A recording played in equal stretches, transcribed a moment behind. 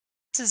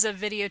is a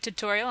video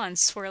tutorial on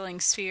swirling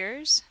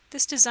spheres.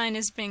 This design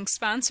is being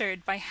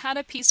sponsored by How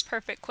to Piece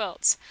Perfect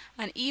Quilts,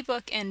 an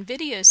ebook and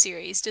video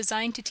series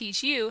designed to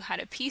teach you how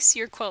to piece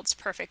your quilts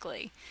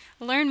perfectly.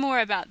 Learn more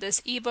about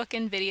this ebook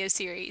and video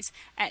series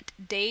at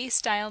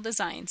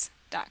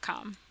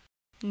daystyledesigns.com.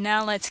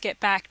 Now let's get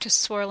back to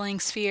swirling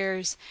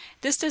spheres.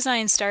 This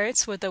design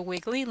starts with a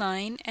wiggly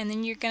line, and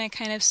then you're going to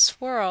kind of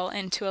swirl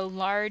into a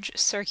large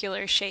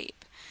circular shape.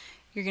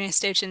 You're going to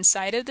stitch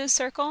inside of this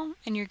circle,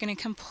 and you're going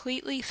to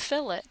completely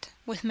fill it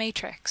with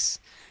matrix.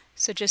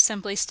 So just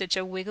simply stitch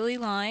a wiggly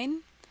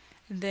line,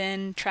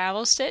 then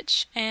travel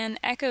stitch and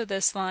echo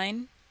this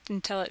line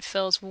until it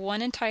fills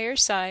one entire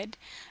side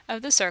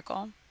of the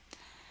circle.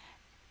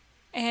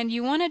 And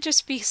you want to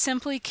just be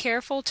simply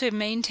careful to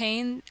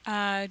maintain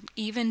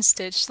even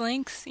stitch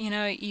length,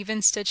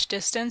 even stitch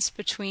distance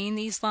between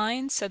these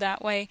lines, so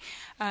that way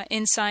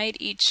inside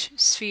each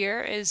sphere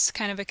is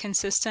kind of a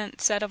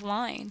consistent set of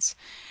lines.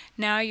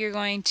 Now you're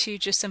going to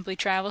just simply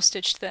travel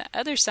stitch the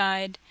other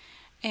side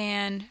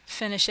and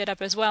finish it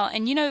up as well.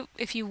 And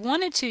if you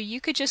wanted to, you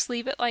could just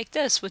leave it like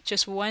this with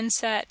just one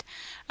set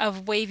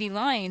of wavy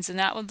lines, and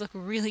that would look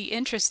really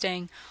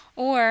interesting.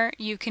 Or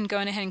you can go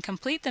ahead and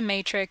complete the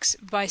matrix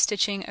by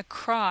stitching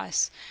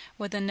across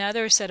with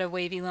another set of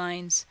wavy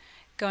lines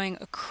going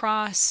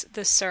across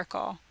the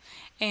circle.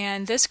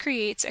 And this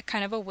creates a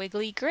kind of a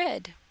wiggly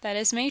grid that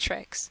is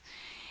matrix.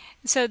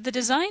 So the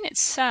design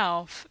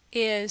itself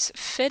is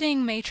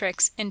fitting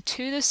matrix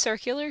into the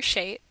circular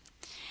shape,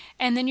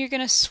 and then you're going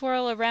to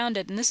swirl around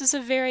it. And this is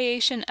a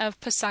variation of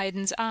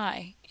Poseidon's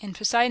eye. In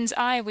Poseidon's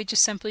eye, we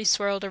just simply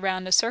swirled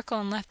around a circle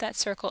and left that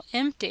circle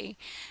empty.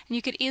 And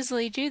you could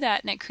easily do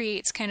that, and it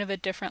creates kind of a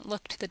different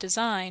look to the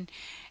design.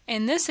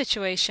 In this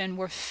situation,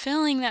 we're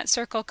filling that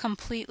circle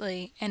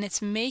completely, and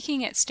it's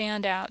making it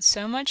stand out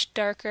so much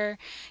darker.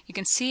 You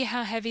can see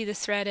how heavy the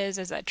thread is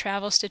as I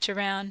travel stitch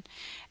around.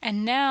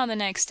 And now the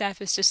next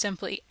step is to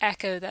simply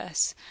echo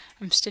this.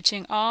 I'm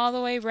stitching all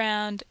the way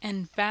around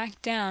and back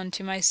down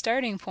to my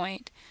starting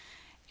point.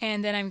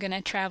 And then I'm going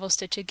to travel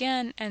stitch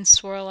again and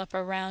swirl up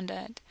around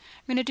it.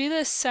 I'm going to do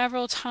this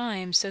several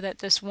times so that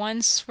this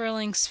one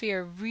swirling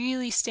sphere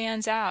really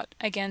stands out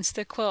against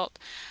the quilt,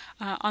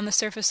 on the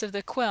surface of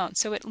the quilt.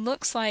 So it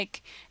looks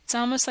like it's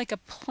almost like a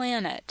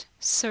planet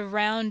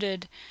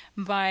surrounded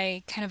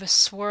by kind of a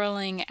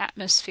swirling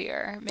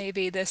atmosphere.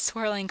 Maybe the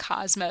swirling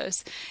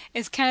cosmos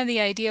is kind of the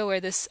idea where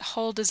this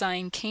whole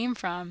design came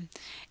from.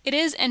 It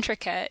is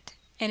intricate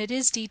and it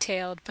is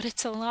detailed, but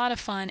it's a lot of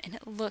fun and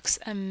it looks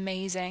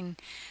amazing.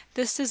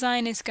 This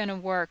design is going to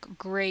work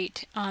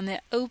great on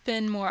the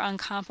open, more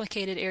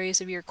uncomplicated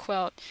areas of your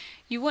quilt.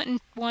 You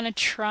wouldn't want to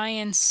try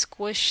and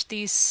squish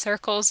these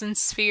circles and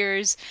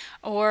spheres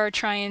or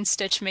try and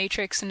stitch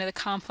matrix into the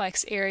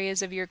complex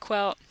areas of your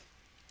quilt.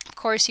 Of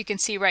course, you can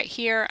see right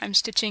here I'm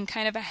stitching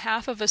kind of a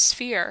half of a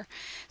sphere,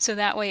 so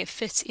that way it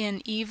fits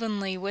in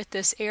evenly with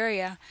this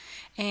area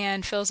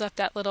and fills up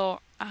that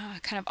little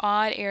kind of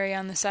odd area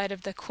on the side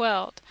of the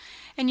quilt.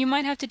 And you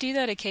might have to do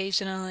that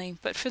occasionally,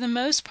 but for the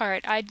most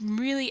part I'd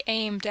really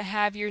aim to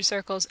have your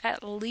circles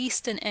at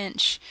least an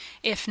inch,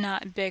 if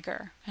not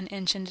bigger, an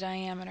inch in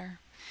diameter.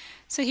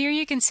 So here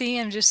you can see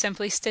I'm just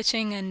simply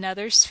stitching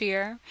another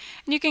sphere,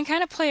 and you can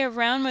kind of play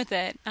around with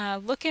it.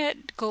 Look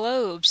at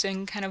globes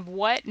and kind of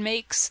what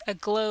makes a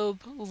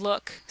globe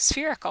look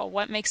spherical,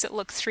 what makes it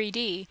look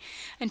 3D,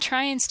 and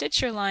try and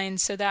stitch your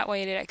lines so that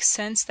way it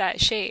accents that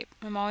shape.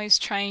 I'm always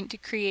trying to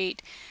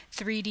create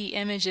 3D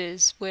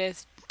images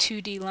with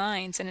 2D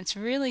lines, and it's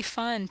really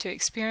fun to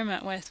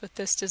experiment with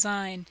this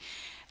design.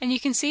 And you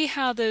can see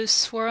how those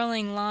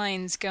swirling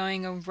lines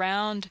going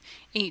around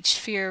each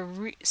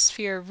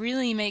sphere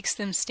really makes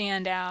them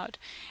stand out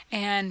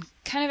and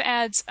kind of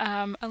adds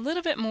a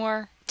little bit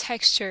more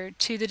texture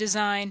to the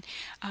design.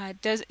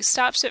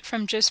 Stops it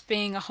from just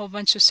being a whole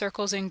bunch of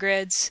circles and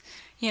grids.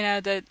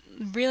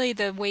 Really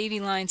the wavy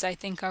lines, I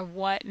think, are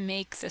what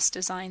make this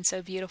design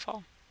so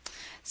beautiful.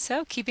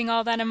 So keeping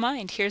all that in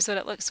mind, here's what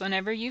it looks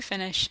whenever you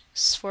finish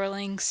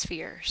swirling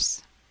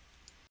spheres.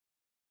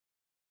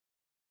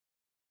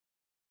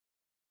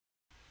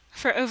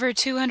 For over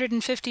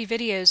 250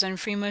 videos on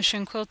free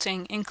motion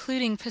quilting,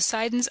 including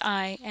Poseidon's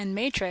Eye and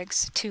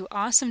Matrix, 2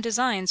 awesome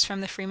designs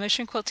from the Free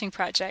Motion Quilting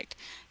Project,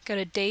 go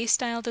to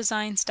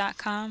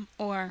daystyledesigns.com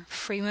or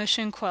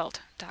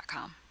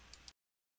freemotionquilt.com.